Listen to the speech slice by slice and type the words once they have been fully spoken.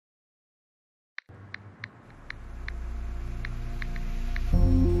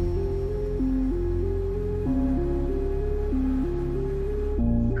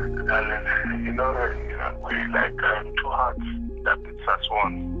You know that, we're like two hearts that beats as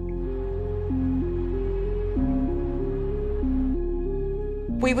one.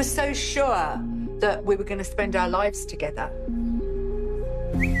 We were so sure that we were going to spend our lives together.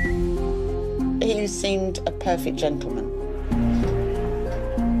 He seemed a perfect gentleman.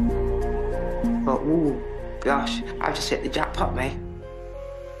 But, ooh, gosh, I've just hit the jackpot, mate.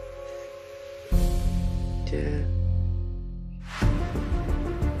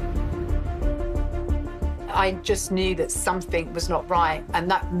 I just knew that something was not right, and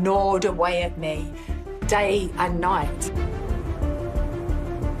that gnawed away at me day and night.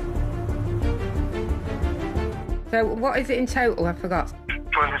 So what is it in total? I forgot.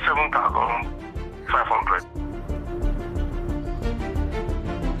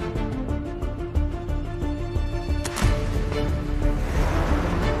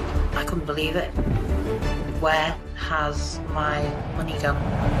 I couldn't believe it. Where has my money gone?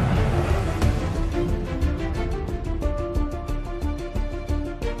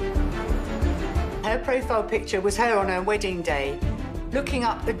 Her profile picture was her on her wedding day, looking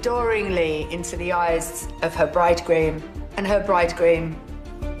up adoringly into the eyes of her bridegroom, and her bridegroom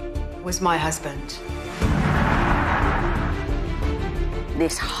was my husband.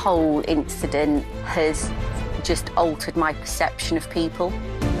 This whole incident has just altered my perception of people.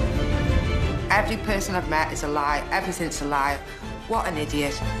 Every person I've met is a lie. Everything's a lie. What an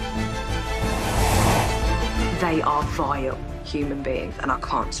idiot. They are vile human beings, and I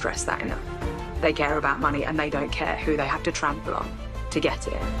can't stress that enough. They care about money, and they don't care who they have to trample on to get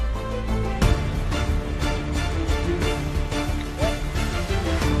it.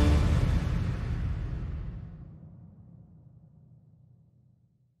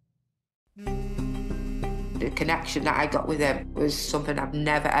 The connection that I got with him was something I've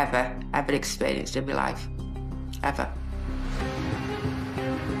never, ever experienced in my life. Ever.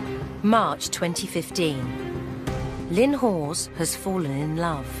 March 2015. Lynn Hawes has fallen in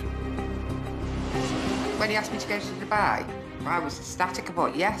love. When he asked me to go to Dubai, I was ecstatic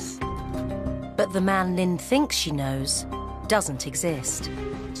about yes. But the man Lynn thinks she knows doesn't exist.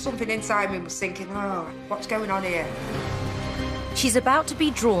 Something inside me was thinking, oh, what's going on here? She's about to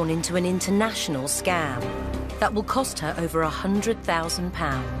be drawn into an international scam that will cost her over £100,000.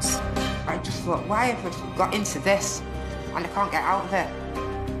 I just thought, why have I got into this and I can't get out of it?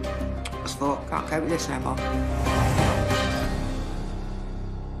 I just thought, I can't cope with this no more.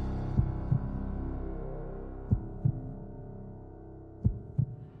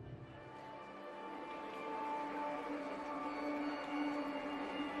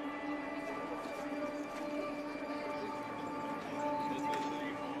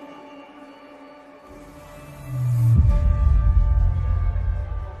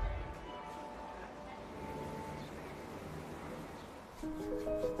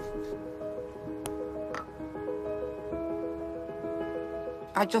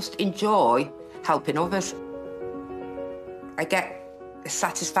 I just enjoy helping others. I get the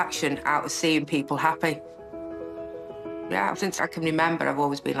satisfaction out of seeing people happy. Yeah, since I can remember, I've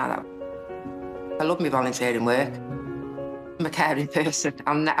always been like that. I love my volunteering work. I'm a caring person.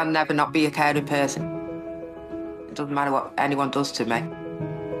 I'll never not be a caring person. It doesn't matter what anyone does to me.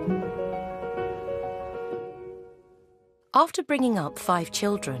 After bringing up 5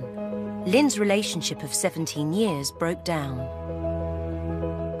 children, Lynn's relationship of 17 years broke down.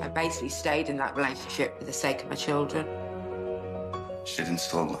 I basically stayed in that relationship for the sake of my children. She'd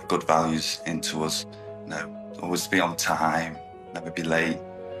instill good values into us. Always be on time, never be late.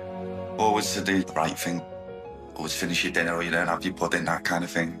 Always to do the right thing. Always finish your dinner or you don't have your pudding, that kind of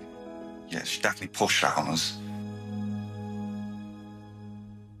thing. Yeah, she definitely pushed that on us.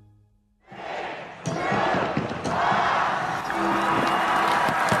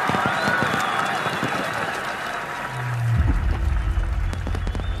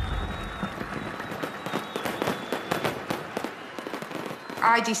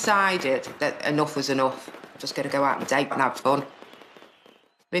 I decided that enough was enough. I'm just going to go out and date and have fun.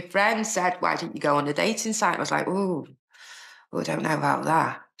 My friend said, why didn't you go on a dating site? I was like, ooh, I don't know about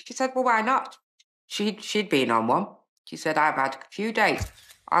that. She said, well, why not? She'd been on one. She said, I've had a few dates.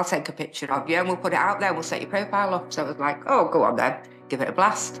 I'll take a picture of you and we'll put it out there. We'll set your profile up. So I was like, oh, go on then. Give it a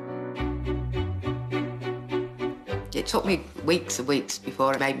blast. It took me weeks and weeks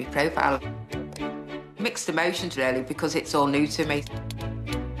before I made my profile. Mixed emotions, really, because it's all new to me.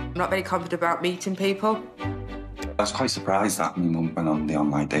 I'm not very confident about meeting people. I was quite surprised that my mum went on the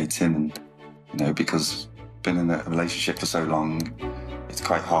online dating and, because been in a relationship for so long, it's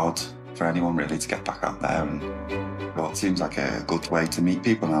quite hard for anyone really to get back out there. Well, it seems like a good way to meet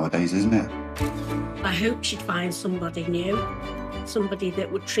people nowadays, isn't it? I hope she'd find somebody new, somebody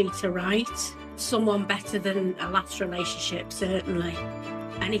that would treat her right, someone better than a last relationship, certainly.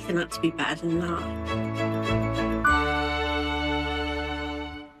 Anything had to be better than that.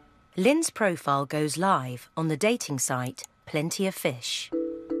 Lynn's profile goes live on the dating site Plenty of Fish.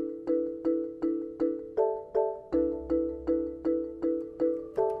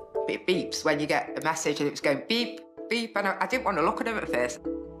 It beeps when you get a message and it was going beep, beep, and I didn't want to look at him at first.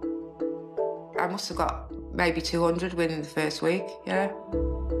 I must have got maybe 200 within the first week, yeah.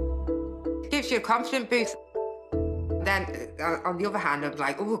 It gives you a confidence boost. Then, on the other hand, I'm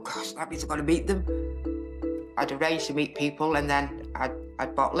like, oh gosh, that means I've got to meet them. I'd arrange to meet people and then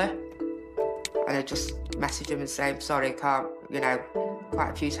I'd bottle it. And I'd just message them and say, I'm sorry, I can't, you know,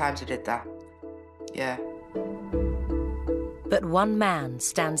 quite a few times I did that, yeah. But one man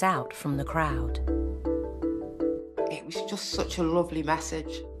stands out from the crowd. It was just such a lovely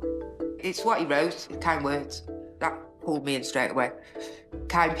message. It's what he wrote, kind words. That pulled me in straight away.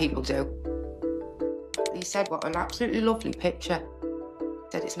 Kind people do. He said, what an absolutely lovely picture.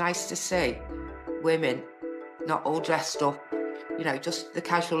 He said, it's nice to see women not all dressed up, you know, just the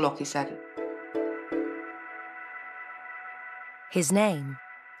casual look, he said. His name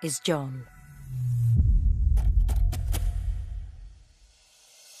is John.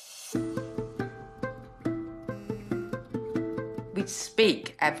 We'd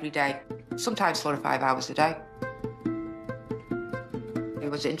speak every day, sometimes 4 or 5 hours a day. He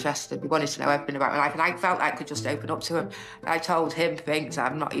was interested, he wanted to know everything about my life, and I felt I could just open up to him. I told him things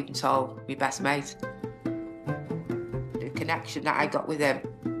I've not even told my best mate. The connection that I got with him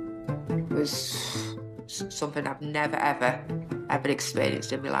was something I've never, ever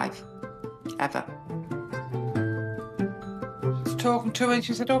experienced in my life, ever. I was talking to her and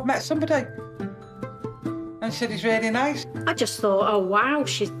she said, oh, I've met somebody. And she said, he's really nice. I just thought, oh wow,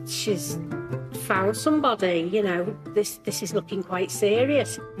 she's found somebody, you know, this is looking quite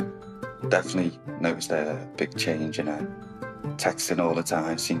serious. Definitely noticed a big change in her. Texting all the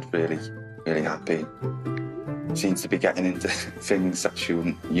time, seemed really, really happy. Seems to be getting into things that she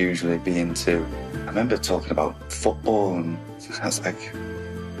wouldn't usually be into. I remember talking about football and I was like,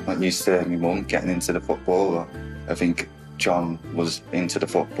 I'm used to my mum getting into the football. I think John was into the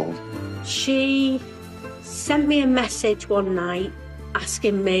football. She sent me a message one night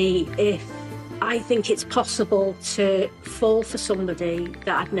asking me if I think it's possible to fall for somebody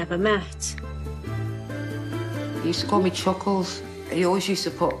that I'd never met. He used to call me Chuckles. He always used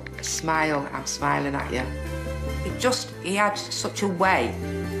to put a smile, I'm smiling at you. He had such a way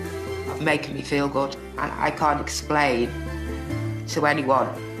of making me feel good, and I can't explain to anyone.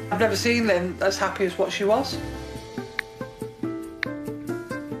 I've never seen Lynn as happy as what she was.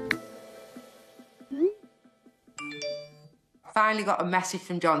 Finally got a message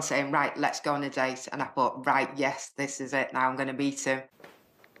from John saying, right, let's go on a date. And I thought, right, yes, this is it. Now I'm going to meet him.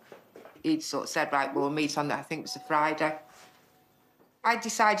 He'd sort of said, right, we'll meet on, I think it was a Friday. I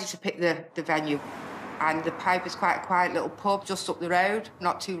decided to pick the venue. And the Pipe is quite a quiet little pub just up the road,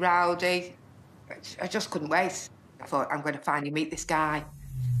 not too rowdy. I just couldn't wait. I thought, I'm going to finally meet this guy.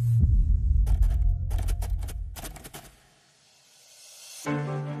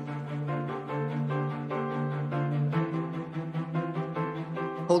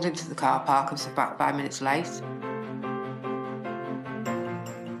 Pulled into the car park, I was about 5 minutes late.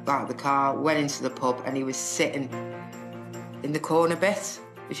 Got out of the car, went into the pub, and he was sitting in the corner bit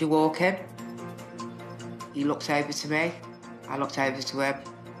as you walk in. He looked over to me, I looked over to him,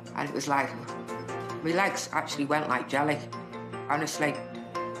 and it was like, my legs actually went like jelly, honestly.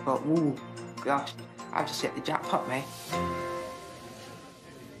 But, ooh, gosh, I've just hit the jackpot, mate.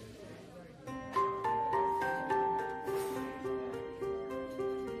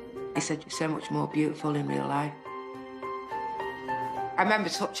 He said, you're so much more beautiful in real life. I remember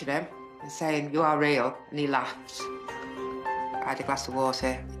touching him and saying, you are real, and he laughed. I had a glass of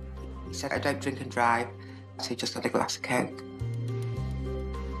water. He said, I don't drink and drive, so he just had a glass of Coke.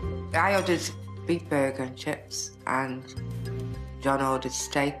 I ordered beef burger and chips, and John ordered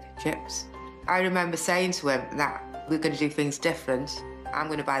steak chips. I remember saying to him that we're going to do things different. I'm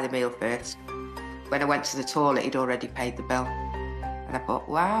going to buy the meal first. When I went to the toilet, he'd already paid the bill. And I thought,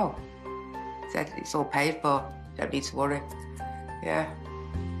 wow. He said, it's all paid for, don't need to worry. Yeah.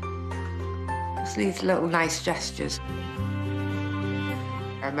 Just these little nice gestures.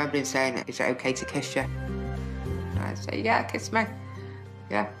 I remember him saying, is it okay to kiss you? And I'd say, yeah, kiss me.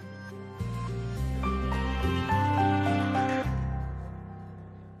 Yeah.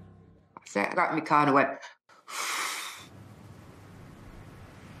 That's it. I got in my car and I went,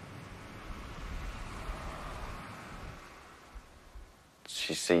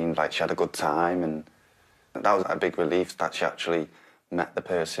 She seemed like she had a good time, and that was a big relief that she actually met the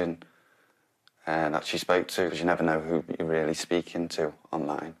person that she spoke to, because you never know who you're really speaking to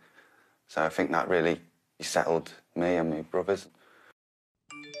online. So I think that really settled me and my brothers.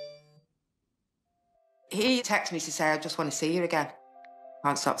 He texted me to say, I just want to see you again.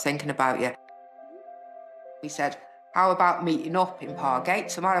 Can't stop thinking about you. He said, how about meeting up in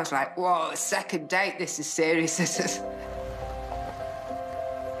Pargate tomorrow? I was like, whoa, second date, this is serious, this is.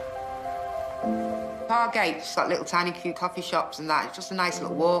 Pargate's got little tiny cute coffee shops and that. It's just a nice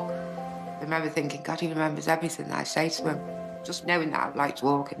little walk. I remember thinking, God, he remembers everything that I say to him. Just knowing that I liked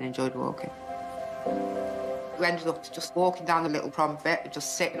walking and enjoyed walking. We ended up just walking down the little prom bit and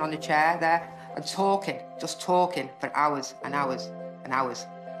just sitting on a chair there and talking, just talking for hours and hours and hours.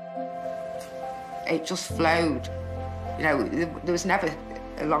 It just flowed. You know, there was never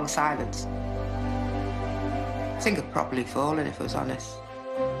a long silence. I think I'd probably fallen, if I was honest.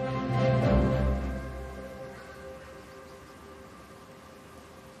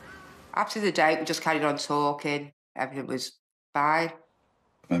 After the date, we just carried on talking. Everything was fine.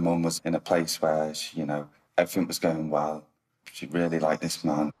 My mum was in a place where, she, you know, everything was going well. She really liked this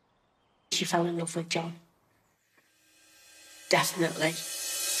man. She fell in love with John. Definitely.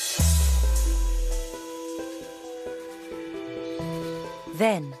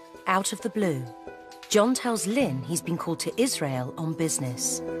 Then, out of the blue, John tells Lynn he's been called to Israel on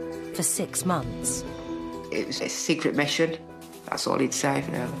business for 6 months. It was a secret mission. That's all he'd say,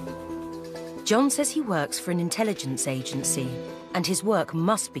 really. John says he works for an intelligence agency and his work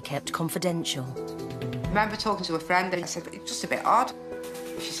must be kept confidential. I remember talking to a friend and I said, it's just a bit odd.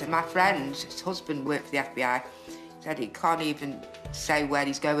 She said, my friend, his husband worked for the FBI, said he can't even say where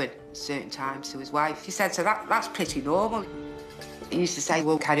he's going at certain times to his wife. She said, so that's pretty normal. He used to say,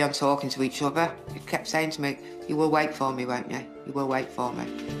 we'll carry on talking to each other. He kept saying to me, you will wait for me, won't you? You will wait for me.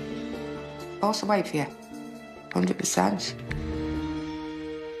 I'll also wait for you, 100%.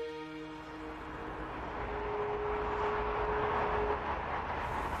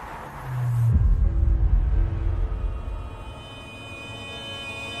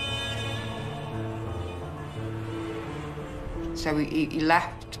 So he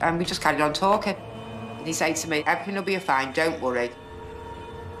left and we just carried on talking. And he said to me, everything will be fine, don't worry.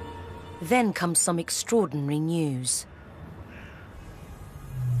 Then comes some extraordinary news.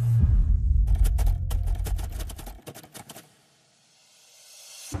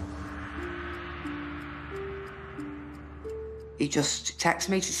 He just texted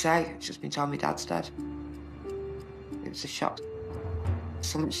me to say, it's just been told my dad's dead. It was a shock.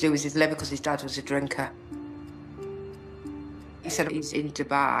 Something to do with his liver because his dad was a drinker. He said he's in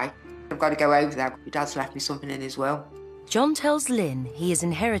Dubai. I've got to go over there. My dad's left me something in his will. John tells Lynn he is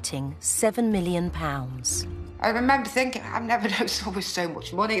inheriting £7 million. I remember thinking, I've never known someone with so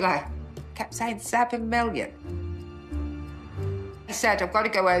much money. Like, kept saying 7 million. He said, I've got to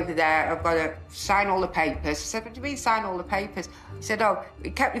go over there. I've got to sign all the papers. I said, what do you mean sign all the papers? He said, oh, he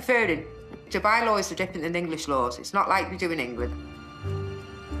kept referring. Dubai laws are different than English laws. It's not like we do in England.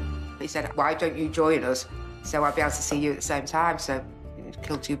 He said, why don't you join us? So I'll be able to see you at the same time. So you'd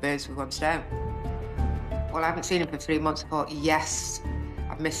kill 2 birds with 1 stone. Well, I haven't seen him for 3 months. I thought, yes,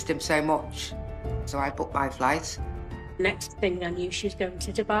 I've missed him so much. So I booked my flight. Next thing I knew, she was going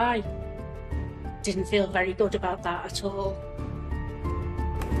to Dubai. Didn't feel very good about that at all.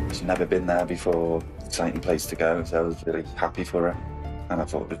 She'd never been there before, exciting place to go, so I was really happy for her. And I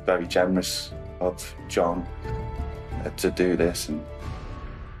thought it was very generous of John to do this, and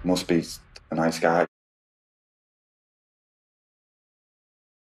must be a nice guy.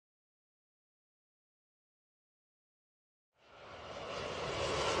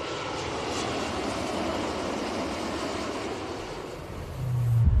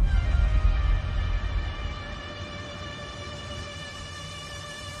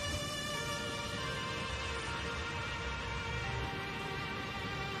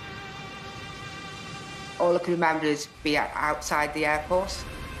 All I can remember is being outside the airport,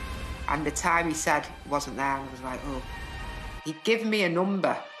 and the time he said he wasn't there, and I was like, oh. He'd given me a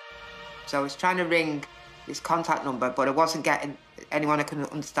number, so I was trying to ring his contact number, but I wasn't getting anyone who could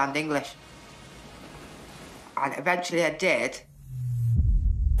understand English. And eventually I did.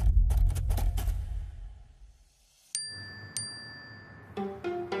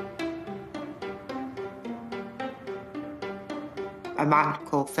 A man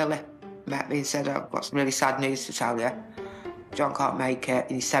called Philip met me and said, I've got some really sad news to tell you. John can't make it,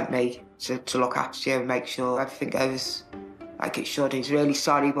 and he sent me to look after you and make sure everything goes like it should. He's really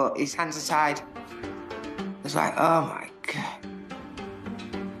sorry, but his hands are tied. I was like, oh my God.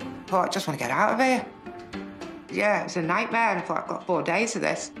 I thought, I just want to get out of here. Yeah, it was a nightmare, and I thought, I've got 4 days of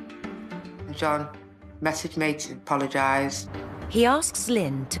this. And John messaged me to apologise. He asks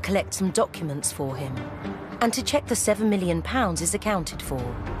Lynn to collect some documents for him and to check the £7 million is accounted for.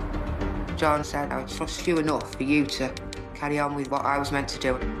 John said, I trust you enough for you to carry on with what I was meant to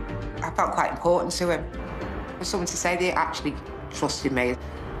do. I felt quite important to him. For someone to say they actually trusted me,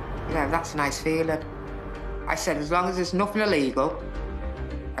 you know, that's a nice feeling. I said, as long as there's nothing illegal,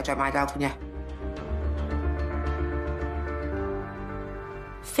 I don't mind helping you.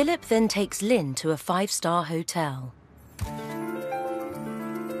 Philip then takes Lynn to a 5-star hotel.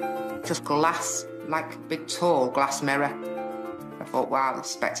 Just glass, like a big tall glass mirror. I thought, wow,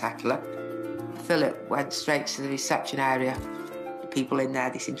 that's spectacular. Philip went straight to the reception area. The people in there,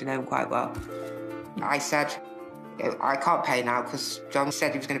 they seemed to know him quite well. I said, I can't pay now because John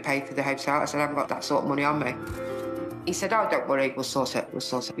said he was going to pay for the hotel. I said, I haven't got that sort of money on me. He said, oh, don't worry, we'll sort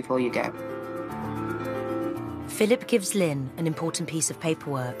it before you go. Philip gives Lynn an important piece of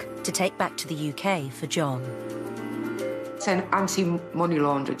paperwork to take back to the UK for John. It's an anti-money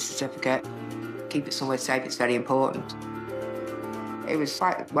laundering certificate. Keep it somewhere safe, it's very important. It was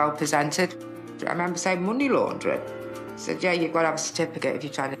quite well presented. I remember saying, money laundering? I said, yeah, you've got to have a certificate if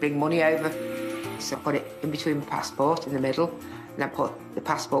you're trying to bring money over. So I put it in between my passport in the middle, and then put the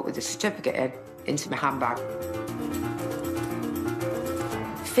passport with the certificate into my handbag.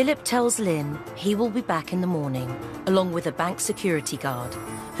 Philip tells Lynn he will be back in the morning, along with a bank security guard,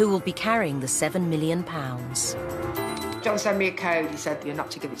 who will be carrying the £7 million. John sent me a code. He said, you're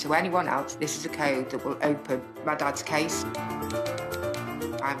not to give it to anyone else. This is a code that will open my dad's case.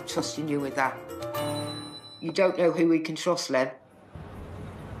 I'm trusting you with that. You don't know who we can trust, Lynn.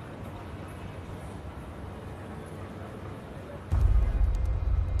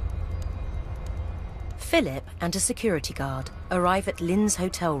 Philip and a security guard arrive at Lynn's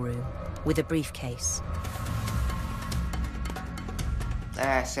hotel room with a briefcase.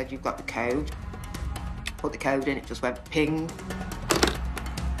 Said, you've got the code. Put the code in, it just went ping.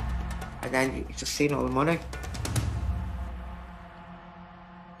 And then you just seen all the money.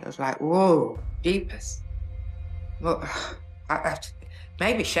 It was like, whoa, jeepers. Look, I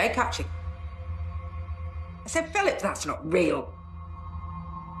made me shake, actually. I said, Philip, that's not real.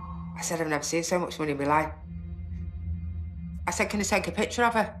 I said, I've never seen so much money in my life. I said, can I take a picture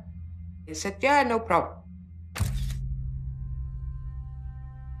of her? He said, yeah, no problem.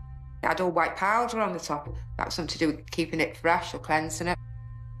 It had all white powder on the top. That was something to do with keeping it fresh or cleansing it.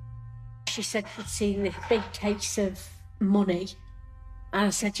 She said she'd seen this big case of money. And I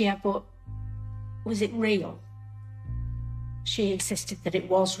said, yeah, but was it real? She insisted that it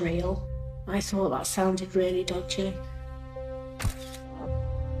was real. I thought that sounded really dodgy.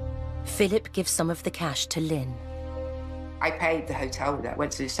 Philip gives some of the cash to Lynn. I paid the hotel with it. I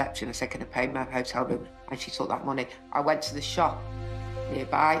went to the reception and said, can I pay my hotel bill? And she took that money. I went to the shop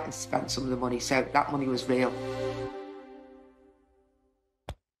nearby and spent some of the money, so that money was real.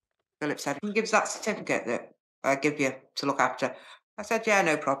 Philip said, can you give us that certificate that I give you to look after? I said, yeah,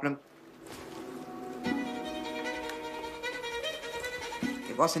 no problem.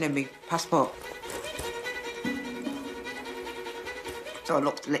 It wasn't in my passport. So I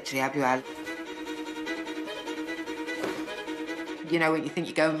looked literally everywhere. You know, when you think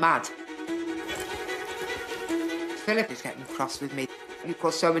you're going mad. Philip is getting cross with me. You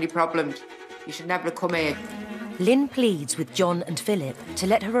caused so many problems. You should never have come here. Lynn pleads with John and Philip to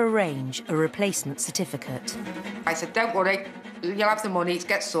let her arrange a replacement certificate. I said, don't worry, you'll have the money, it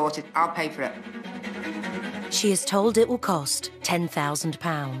gets sorted, I'll pay for it. She is told it will cost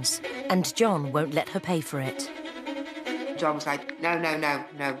 £10,000, and John won't let her pay for it. John was like, no,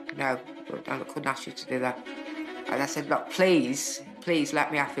 I couldn't ask you to do that. And I said, look, please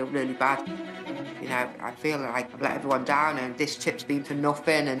let me, I feel really bad. You know, I feel like I've let everyone down and this trip's been for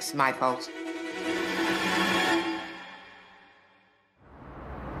nothing and it's my fault.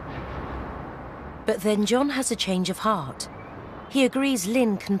 But then John has a change of heart. He agrees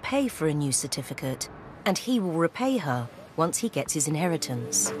Lynn can pay for a new certificate and he will repay her once he gets his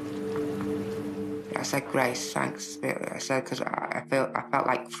inheritance. I said, Grace, thanks. I said, because I felt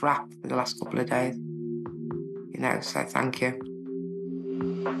like crap for the last couple of days. You know, so thank you.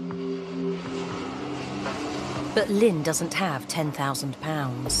 But Lynn doesn't have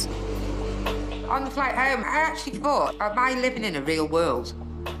 £10,000. On the flight home, I actually thought, am I living in a real world?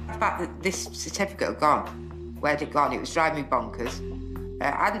 The fact that this certificate had gone, where'd it gone? It was driving me bonkers. I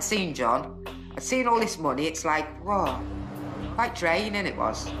hadn't seen John. I'd seen all this money. It's like, whoa, quite draining it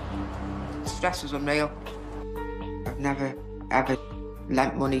was. The stress was unreal. I've never, ever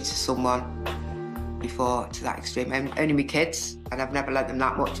lent money to someone before to that extreme. Only my kids, and I've never lent them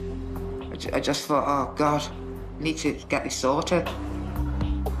that much. I just thought, oh, God, I need to get this sorted.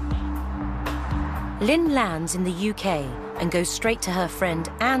 Lynn lands in the UK and goes straight to her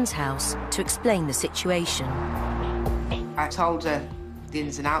friend Anne's house to explain the situation. I told her the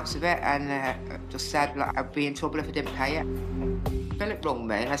ins and outs of it and just said like, I'd be in trouble if I didn't pay it. Philip rung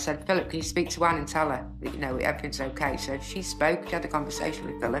me and I said, Philip, can you speak to Anne and tell her that, you know, everything's okay? So she spoke, she had a conversation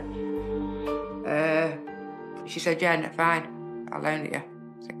with Philip. She said, yeah, no, fine, I'll loan it you.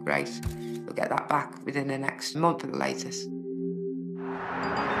 I said, great, you'll get that back within the next month at the latest.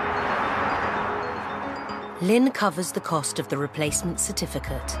 Lynn covers the cost of the replacement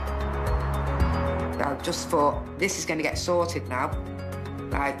certificate. I just thought, this is going to get sorted now.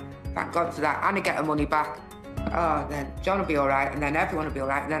 Like, thank God for that. And I get her money back. Oh, then John will be all right, and then everyone will be all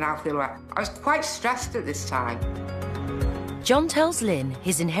right, and then I'll feel all right. I was quite stressed at this time. John tells Lynn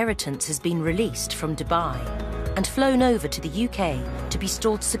his inheritance has been released from Dubai and flown over to the UK to be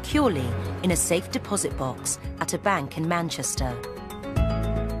stored securely in a safe deposit box at a bank in Manchester.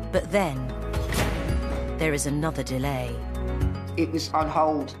 But then, there is another delay. It was on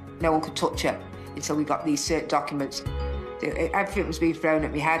hold. No one could touch it until we got these certain documents. Everything was being thrown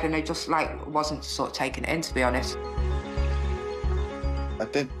at my head and I just wasn't sort of taking it in, to be honest. I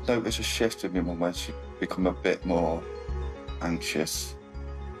did notice a shift with my mum when she'd become a bit more anxious.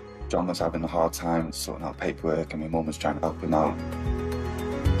 John was having a hard time sorting out paperwork and my mum was trying to help him out.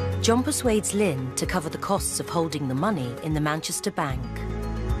 John persuades Lynn to cover the costs of holding the money in the Manchester bank.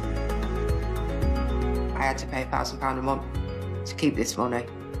 I had to pay £1,000 a month to keep this money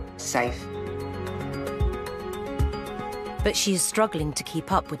safe. But she is struggling to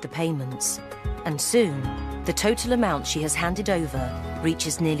keep up with the payments. And soon, the total amount she has handed over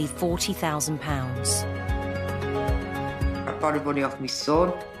reaches nearly £40,000. I borrowed money off my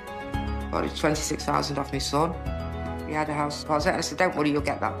son. I borrowed £26,000 off my son. He had a house deposit, and I said, don't worry, you'll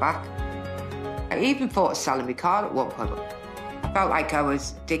get that back. I even thought of selling my car at one point. I felt like I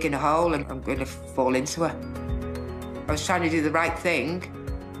was digging a hole and I'm going to fall into it. I was trying to do the right thing,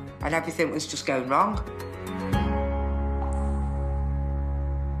 and everything was just going wrong.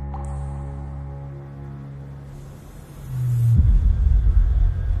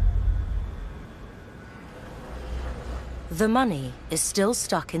 The money is still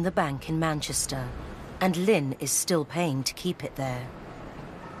stuck in the bank in Manchester, and Lynn is still paying to keep it there.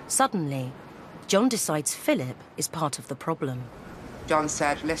 Suddenly, John decides Philip is part of the problem. John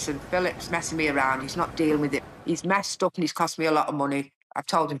said, listen, Philip's messing me around. He's not dealing with it. He's messed up and he's cost me a lot of money. I've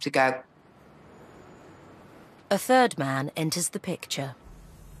told him to go. A third man enters the picture.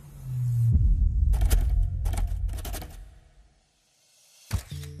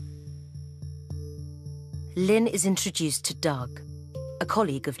 Lynn is introduced to Doug, a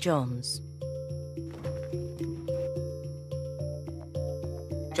colleague of John's.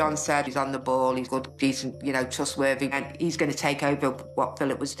 John said he's on the ball, he's good, decent, you know, trustworthy, and he's going to take over what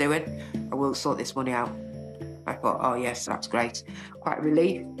Philip was doing, and we'll sort this money out. I thought, oh yes, that's great. Quite a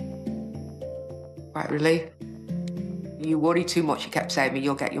relief. Quite a relief. You worry too much, he kept saying to me,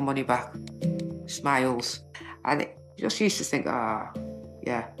 you'll get your money back. Smiles. And it just used to think, oh,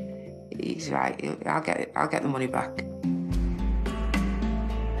 yeah, he's right, I'll get the money back.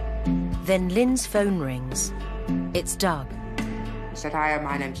 Then Lynn's phone rings. It's Doug. He said, hi,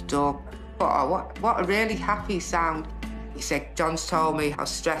 my name's Doug. Oh, what a really happy sound. He said, John's told me how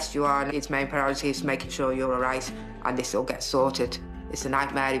stressed you are and his main priority is making sure you're all right and this will get sorted. It's a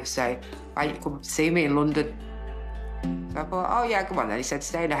nightmare, he was saying. Why don't you come see me in London? So I thought, oh yeah, come on then. He said,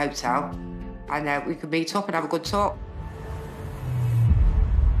 stay in a hotel and we could meet up and have a good talk.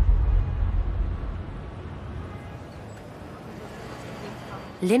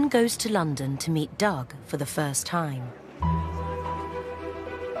 Lynn goes to London to meet Doug for the first time.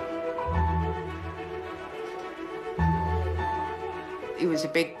 He was a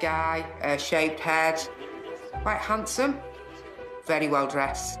big guy, shaved head, quite handsome, very well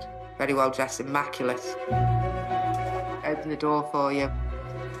dressed, immaculate. Open the door for you,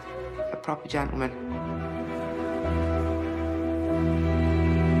 a proper gentleman.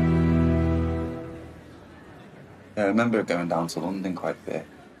 I remember going down to London quite a bit.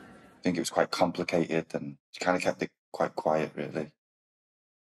 I think it was quite complicated and she kind of kept it quite quiet, really.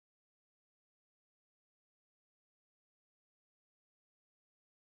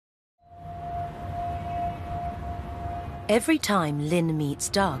 Every time Lynn meets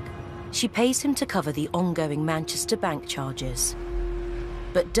Doug, she pays him to cover the ongoing Manchester bank charges.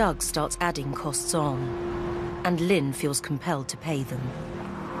 But Doug starts adding costs on, and Lynn feels compelled to pay them.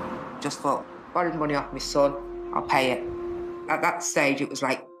 Just thought, borrowed money off my son, I'll pay it. At that stage, it was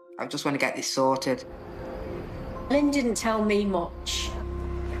like, I just want to get this sorted. Lynn didn't tell me much,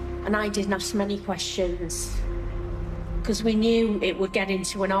 and I didn't ask many questions, because we knew it would get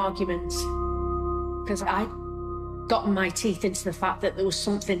into an argument, because I gotten my teeth into the fact that there was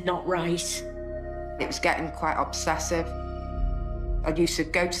something not right. It was getting quite obsessive. I used to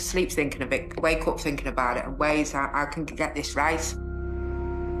go to sleep thinking of it, wake up thinking about it, and ways I can get this right.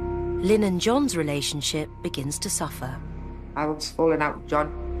 Lynn and John's relationship begins to suffer. I was falling out with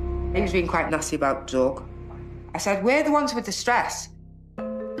John. He was being quite nasty about Doug. I said, we're the ones with the stress.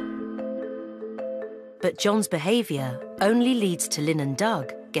 But John's behaviour only leads to Lynn and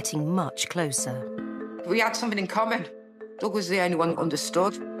Doug getting much closer. We had something in common. Doug was the only one that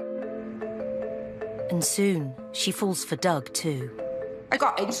understood. And soon, she falls for Doug too. I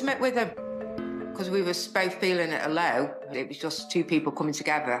got intimate with him because we were both feeling it a low. It was just two people coming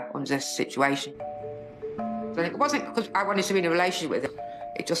together under this situation. And it wasn't because I wanted to be in a relationship with him.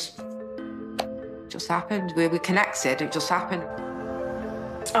 It just happened. We were connected. It just happened.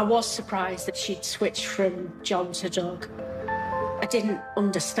 I was surprised that she'd switched from John to Doug. I didn't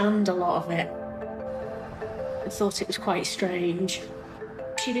understand a lot of it. I thought it was quite strange.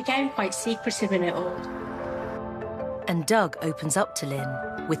 She became quite secretive in it all. And Doug opens up to Lynn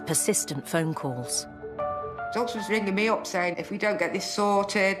with persistent phone calls. Doug was ringing me up saying, if we don't get this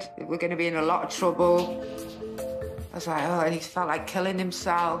sorted, we're going to be in a lot of trouble. I was like, oh, and he felt like killing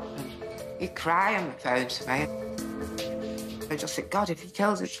himself. He'd cry on the phone to me. I just said, God, if he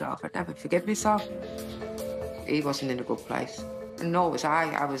kills himself, I'd never forgive myself. He wasn't in a good place. And nor was I.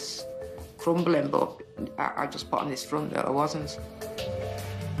 I was crumbling, but I just put on this front that I wasn't.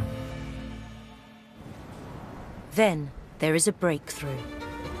 Then there is a breakthrough.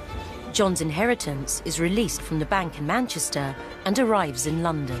 John's inheritance is released from the bank in Manchester and arrives in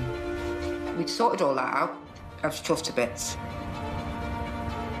London. We'd sorted all that out. I was chuffed to bits.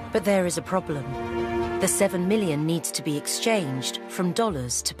 But there is a problem. The $7 million needs to be exchanged from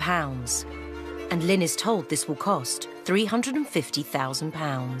dollars to pounds. And Lynn is told this will cost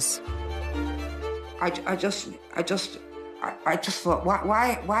 £350,000. I just thought,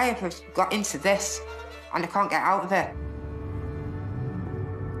 why have I got into this and I can't get out of it?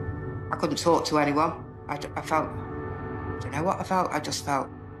 I couldn't talk to anyone. I felt, I don't know what I felt. I just felt,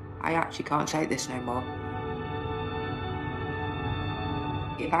 I actually can't take this no more.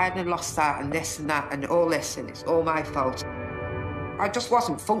 If I hadn't lost that and this and that and all this, and it's all my fault, I just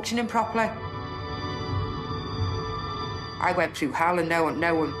wasn't functioning properly. I went through hell and no one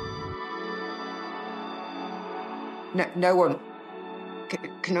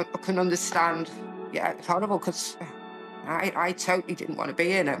can understand. Yeah, it's horrible because I totally didn't want to be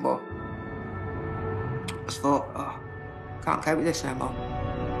here no more. I just thought, oh, I can't cope with this no more.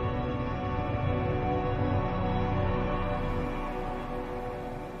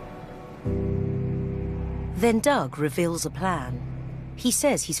 Then Doug reveals a plan. He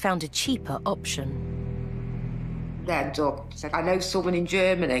says he's found a cheaper option. Then Doug said, I know someone in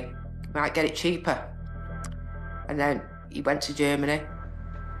Germany might get it cheaper. And then he went to Germany.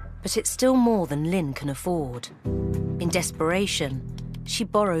 But it's still more than Lynn can afford. In desperation, she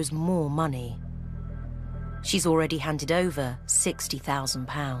borrows more money. She's already handed over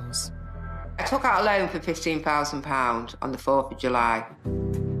 £60,000. I took out a loan for £15,000 on the 4th of July.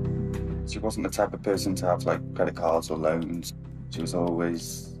 She wasn't the type of person to have, like, credit cards or loans. She was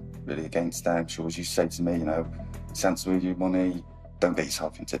always really against them. She always used to say to me, you know, sensible with your money, don't get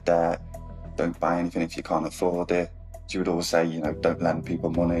yourself into debt, don't buy anything if you can't afford it. She would always say, you know, don't lend people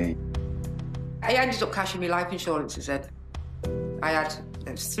money. I ended up cashing my life insurance instead.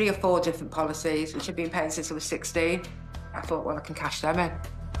 There was 3 or 4 different policies, which I've been paying since I was 16. I thought, well, I can cash them in.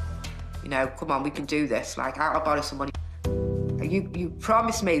 You know, come on, we can do this. Like, I'll borrow some money. You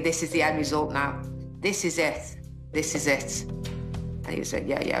promised me this is the end result now. This is it. This is it. And he said,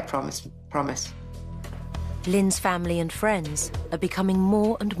 yeah, promise. Lynn's family and friends are becoming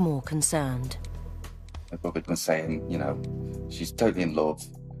more and more concerned. My brother was saying, you know, she's totally in love.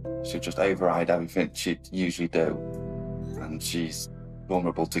 She'll just override everything she'd usually do. And she's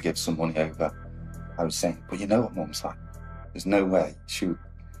vulnerable to give some money over. I was saying, but you know what Mum's like? There's no way she would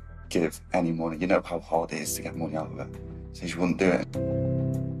give any money. You know how hard it is to get money out of her. So she wouldn't do it.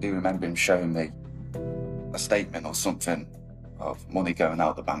 I do remember him showing me a statement or something of money going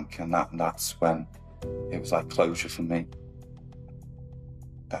out the bank, and that's when it was like closure for me.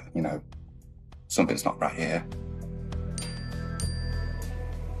 That, you know, something's not right here.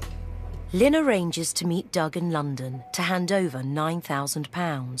 Lynn arranges to meet Doug in London to hand over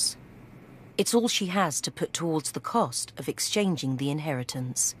 £9,000. It's all she has to put towards the cost of exchanging the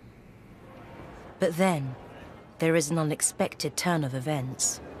inheritance. But then, there is an unexpected turn of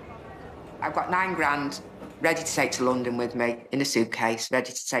events. I've got £9,000 ready to take to London with me in a suitcase,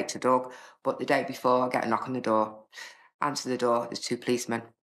 ready to take to Doug. But the day before, I get a knock on the door. Answer the door, there's 2 policemen.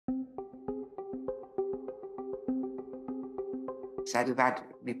 said, we've had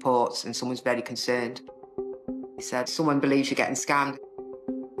reports and someone's very concerned. He said, someone believes you're getting scammed.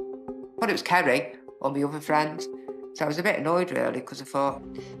 But it was Kerry, or my other friend. So I was a bit annoyed, really, because I thought,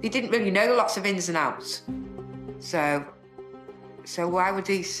 they didn't really know lots of ins and outs. So why would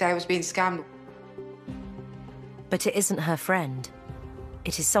he say I was being scammed? But it isn't her friend.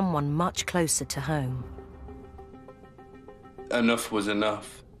 It is someone much closer to home. Enough was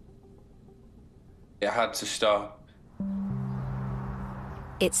enough. It had to stop.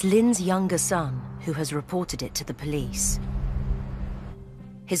 It's Lynn's younger son who has reported it to the police.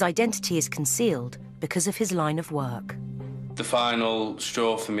 His identity is concealed because of his line of work. The final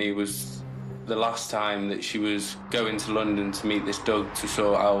straw for me was the last time that she was going to London to meet this Doug to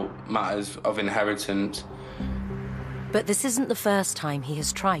sort out matters of inheritance. But this isn't the first time he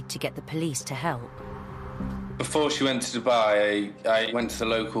has tried to get the police to help. Before she went to Dubai, I went to the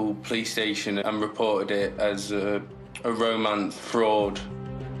local police station and reported it as a romance fraud.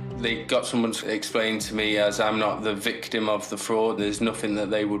 They got someone to explain to me, as I'm not the victim of the fraud, there's nothing that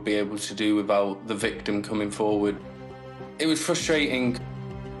they would be able to do without the victim coming forward. It was frustrating.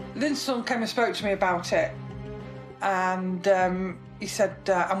 Lynn's son came and spoke to me about it, and he said,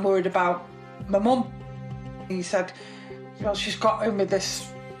 I'm worried about my mum. He said, well, she's got home with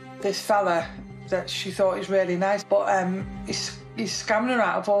this fella that she thought is really nice, but he's scamming her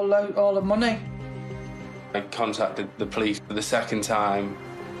out of all the money. I contacted the police for the second time,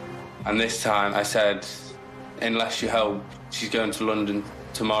 and this time I said, unless you help, she's going to London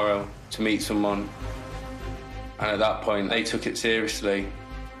tomorrow to meet someone. And at that point, they took it seriously.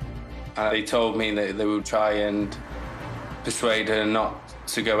 And they told me that they would try and persuade her not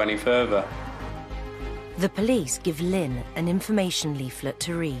to go any further. The police give Lynn an information leaflet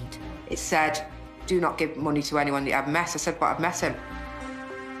to read. It said, do not give money to anyone that I've met. I said, but I've met him.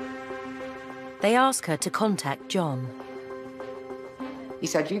 They ask her to contact John. He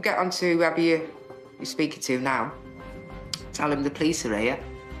said, you get on to whoever you're speaking to now. Tell him the police are here.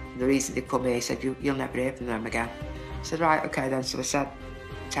 The reason they come here, he said, you'll never hear from them again. I said, right, OK then. So I said,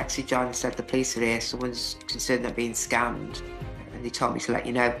 texted John and said, the police are here. Someone's concerned they're being scammed. And they told me to let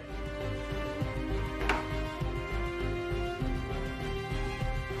you know.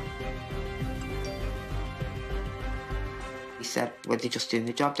 He said, well, they're just doing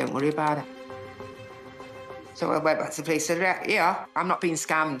the job, don't worry about it. So I went back to the police and said, yeah, I'm not being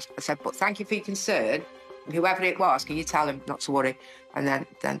scammed. I said, but thank you for your concern. And whoever it was, can you tell him not to worry? And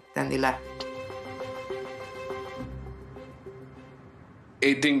then they left.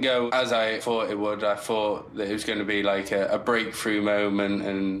 It didn't go as I thought it would. I thought that it was going to be like a breakthrough moment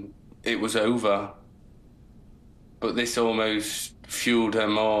and it was over. But this almost fueled her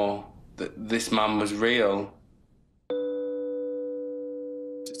more, that this man was real.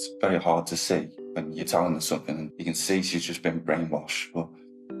 It's very hard to see when you're telling her something and you can see she's just been brainwashed, but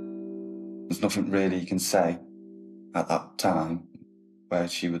there's nothing really you can say at that time where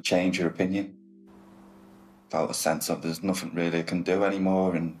she would change her opinion. Without a sense of there's nothing really I can do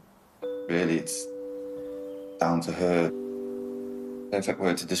anymore, and really it's down to her. Perfect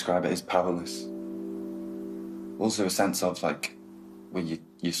word to describe it is powerless. Also a sense of like, we're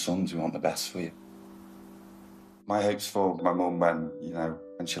your sons, we want the best for you. My hopes for my mum when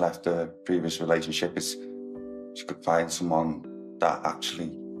she left her previous relationship is she could find someone that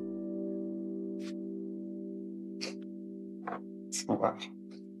actually... Oh, wow.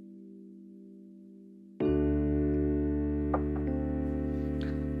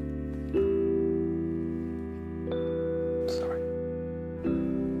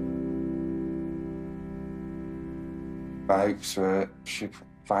 My hopes were she'd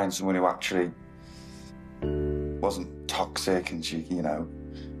find someone who actually wasn't toxic and she,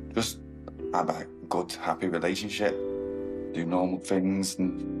 just had a good, happy relationship, do normal things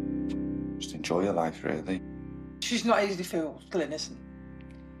and just enjoy her life, really. She's not easy to fool, Lynn isn't.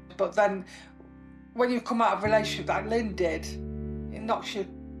 But then, when you come out of a relationship like Lynn did, it knocks your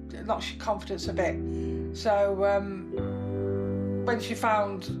confidence a bit. So, when she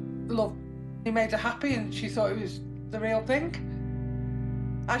found love, it made her happy and she thought it was the real thing.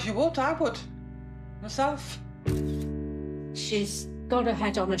 As you would, I would, myself. She's got her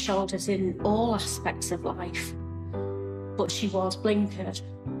head on her shoulders in all aspects of life, but she was blinkered.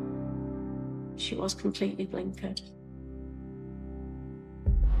 She was completely blinkered.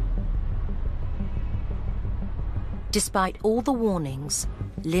 Despite all the warnings,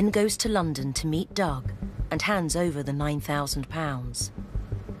 Lynn goes to London to meet Doug and hands over the £9,000.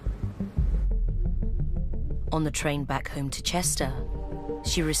 On the train back home to Chester,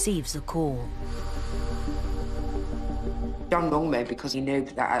 she receives a call. John rung me because he knew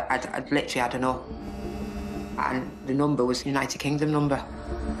that I'd literally had enough. and the number was United Kingdom number.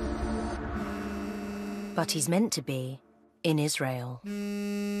 But he's meant to be in Israel.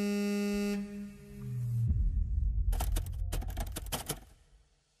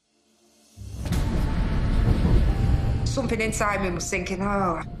 Something inside me was thinking,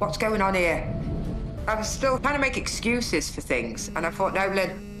 oh, what's going on here? I was still trying to make excuses for things, and I thought, no,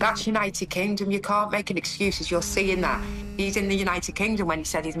 Lynn, that's United Kingdom. You can't make an excuses. You're seeing that. He's in the United Kingdom when he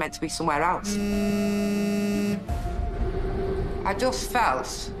said he's meant to be somewhere else. I just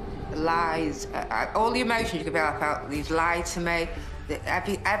felt lies, all the emotions you could feel. I felt he's lied to me.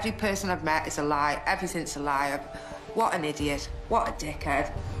 Every person I've met is a lie. Everything's a lie. What an idiot. What a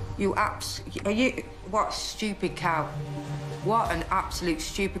dickhead. What a stupid cow. What an absolute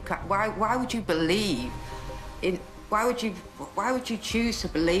stupid cow. Why would you believe in... Why would you choose to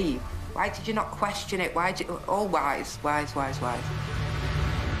believe? Why did you not question it? All wise.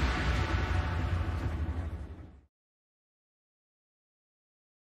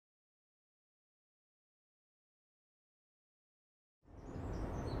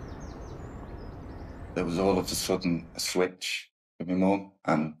 There was all of a sudden a switch with my mum,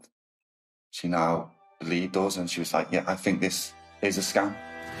 and she now believed us, and she was like, yeah, I think this is a scam.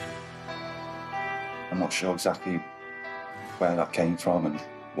 I'm not sure exactly where that came from and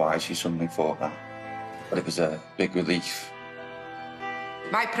why she suddenly thought that, but it was a big relief.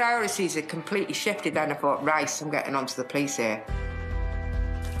 My priorities had completely shifted then. I thought, right, I'm getting onto the police here.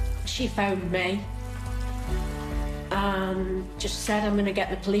 She phoned me and just said, I'm going to get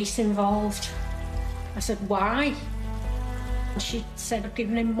the police involved. I said, why? And she said, I've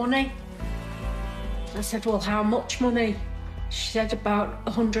given him money. I said, well, how much money? She said, about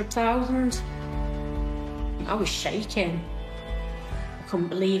 100,000. I was shaking. I couldn't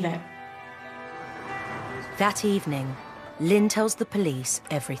believe it. That evening, Lynn tells the police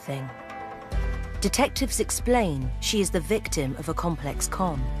everything. Detectives explain she is the victim of a complex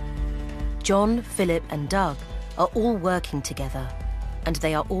con. John, Philip and Doug are all working together, and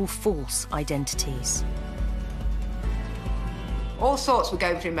they are all false identities. All sorts were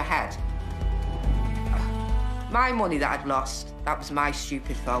going through my head. My money that I'd lost, that was my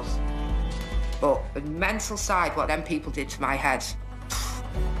stupid fault. But the mental side, what them people did to my head,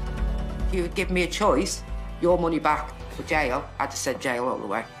 if you would give me a choice, your money back for jail, I'd have said jail all the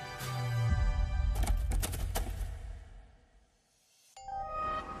way.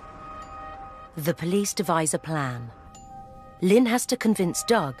 The police devise a plan. Lynn has to convince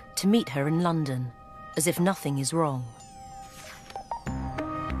Doug to meet her in London, as if nothing is wrong.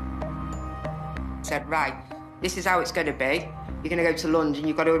 Said, right, this is how it's going to be. You're going to go to London,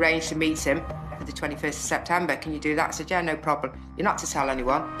 you've got to arrange to meet him for the 21st of September. Can you do that? I said, yeah, no problem. You're not to tell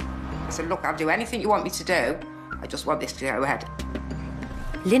anyone. I said, look, I'll do anything you want me to do. I just want this to go ahead.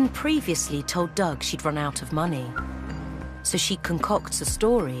 Lynn previously told Doug she'd run out of money, so she concocts a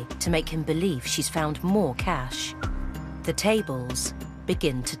story to make him believe she's found more cash. The tables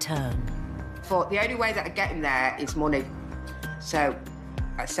begin to turn. I thought the only way that I'd get him there is money. So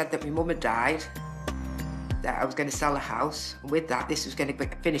I said that my mum had died, that I was going to sell a house, and with that, this was going to be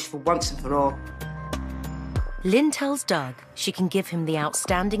finished for once and for all. Lynn tells Doug she can give him the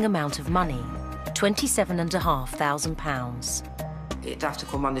outstanding amount of money, £27,500. It'd have to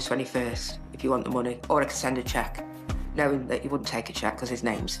come on the 21st if you want the money, or I could send a cheque, knowing that you wouldn't take a cheque because his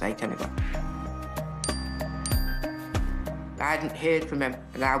name's fake anyway. I hadn't heard from him,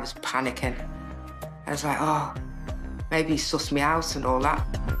 and I was panicking. I was like, oh, maybe he sussed me out and all that.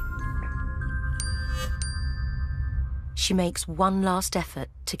 She makes one last effort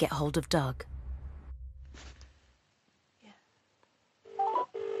to get hold of Doug.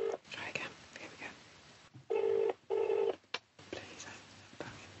 Try again. Here we go. Please,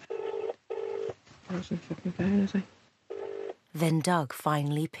 I wasn't fucking phone, is he? Then Doug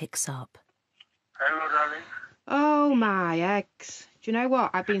finally picks up. Hello, darling. Oh, my eggs. Do you know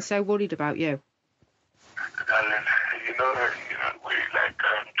what? I've been so worried about you. Darling, you know we're like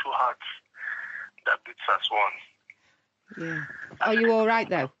two hearts that beats as one. Yeah. Are you all right,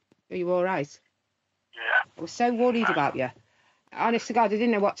 though? Are you all right? Yeah. I was so worried about you. Honest to God, I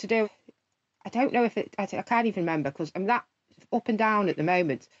didn't know what to do. I don't know if I can't even remember, because I'm that up and down at the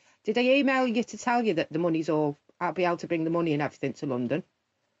moment. Did I email you to tell you that the money's all... I'll be able to bring the money and everything to London?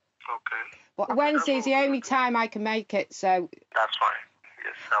 Okay. But Wednesday's the only time I can make it, so... That's fine.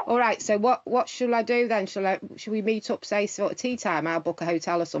 Yes, all right, so what shall I do then? Shall we meet up, say, sort of tea time? I'll book a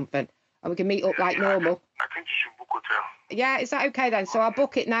hotel or something, and we can meet up like normal. I think you should book hotel. Yeah, is that okay then? So I'll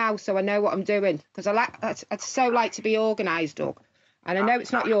book it now, so I know what I'm doing, because I'd so like to be organised, Doug. And I know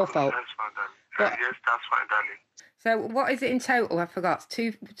it's not your fault. That's fine, darling. Yes, that's fine, darling. So what is it in total? I forgot.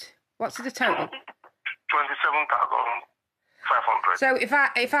 What's the total? 27,500. So if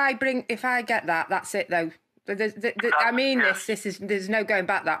I get that, that's it though. I mean, yes. there's no going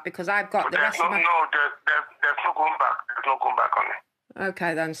back that because I've got But the rest of my. there's no going back. There's no going back on it.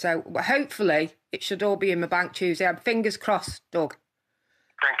 Okay then. So hopefully it should all be in my bank Tuesday. I'm fingers crossed, Doug.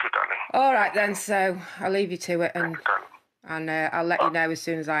 Thank you, darling. All right then. So I'll leave you to it, and I'll let you know as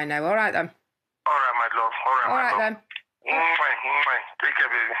soon as I know. All right then. All right, my love. All right then. Take care,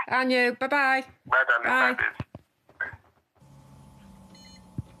 baby. And you. Bye bye. Bye, darling. Bye, baby.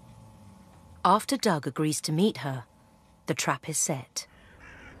 After Doug agrees to meet her, the trap is set.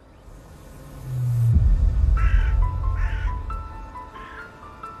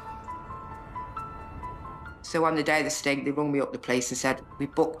 So on the day of the sting, they rung me up the police and said, we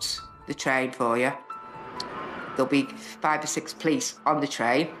booked the train for you. There'll be 5 or 6 police on the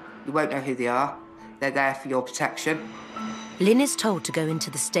train. You won't know who they are. They're there for your protection. Lynn is told to go into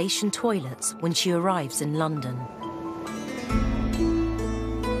the station toilets when she arrives in London.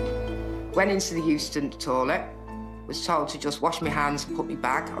 Went into the Euston toilet, was told to just wash my hands and put my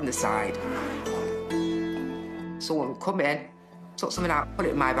bag on the side. Someone would come in, took something out, put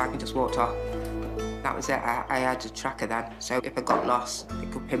it in my bag and just walked off. That was it. I had a tracker then, so if I got lost, they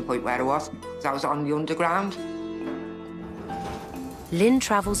could pinpoint where I was, because I was on the underground. Lynn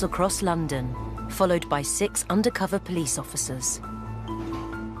travels across London, followed by 6 undercover police officers.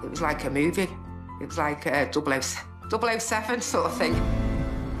 It was like a movie. It was like a 007 sort of thing.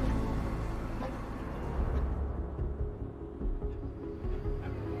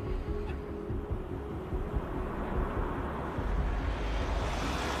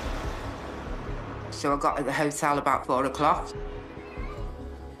 So I got at the hotel about 4 o'clock.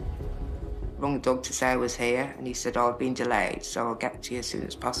 Rung Doug to say I was here, and he said, I've been delayed, so I'll get to you as soon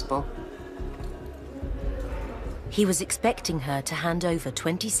as possible. He was expecting her to hand over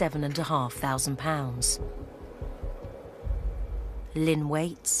 £27,500. Lynn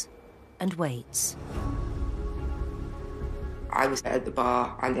waits and waits. I was at the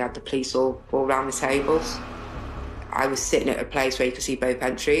bar, and they had the police all around the tables. I was sitting at a place where you could see both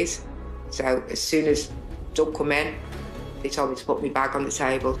entries. So as soon as Doug come in, they told me to put my bag on the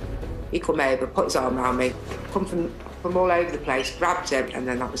table. He come over, put his arm around me, come from all over the place, grabbed him, and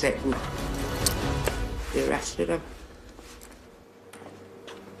then that was it. They arrested him.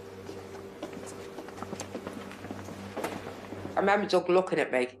 I remember Doug looking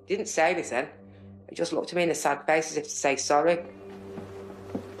at me. He didn't say anything. He just looked at me in a sad face as if to say sorry.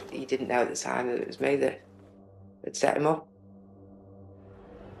 He didn't know at the time that it was me that had set him up.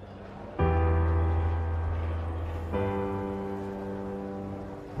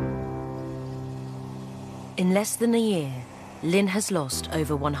 In less than a year, Lynn has lost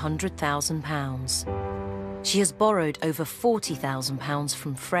over £100,000. She has borrowed over £40,000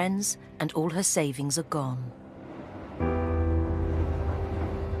 from friends, and all her savings are gone.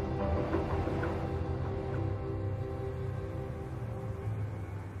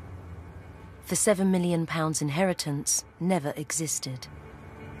 The £7 million inheritance never existed.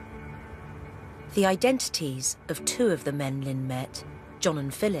 The identities of 2 of the men Lynn met, John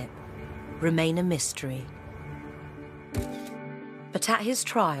and Philip, remain a mystery. But at his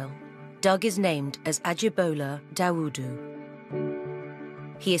trial, Doug is named as Ajibola Dawudu.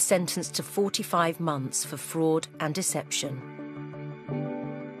 He is sentenced to 45 months for fraud and deception.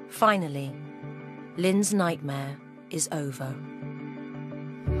 Finally, Lynn's nightmare is over.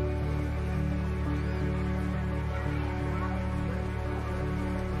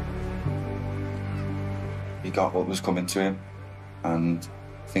 He got what was coming to him, and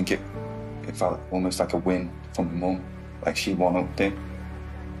I think it felt almost like a win from my mum. Like she one-upped him.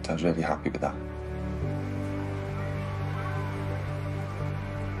 I was really happy with that.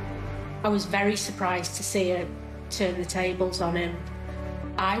 I was very surprised to see her turn the tables on him.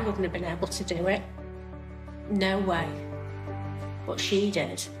 I wouldn't have been able to do it. No way. But she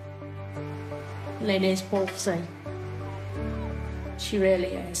did. Lynn is ballsy. She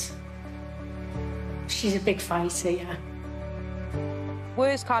really is. She's a big fighter, yeah.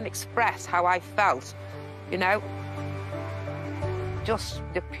 Words can't express how I felt, you know? Just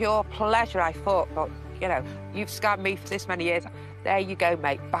the pure pleasure I thought, but, you know, you've scammed me for this many years. There you go,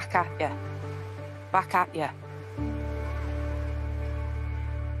 mate, back at you. Back at you.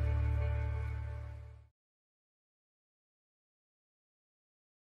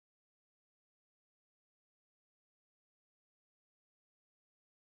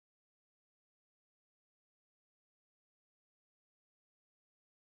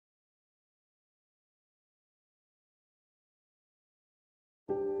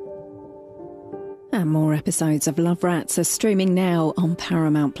 And more episodes of Love Rats are streaming now on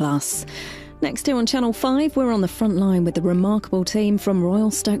Paramount+. Next here on Channel 5, we're on the front line with the remarkable team from Royal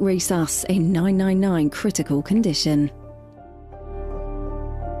Stoke Resus in 999 critical condition.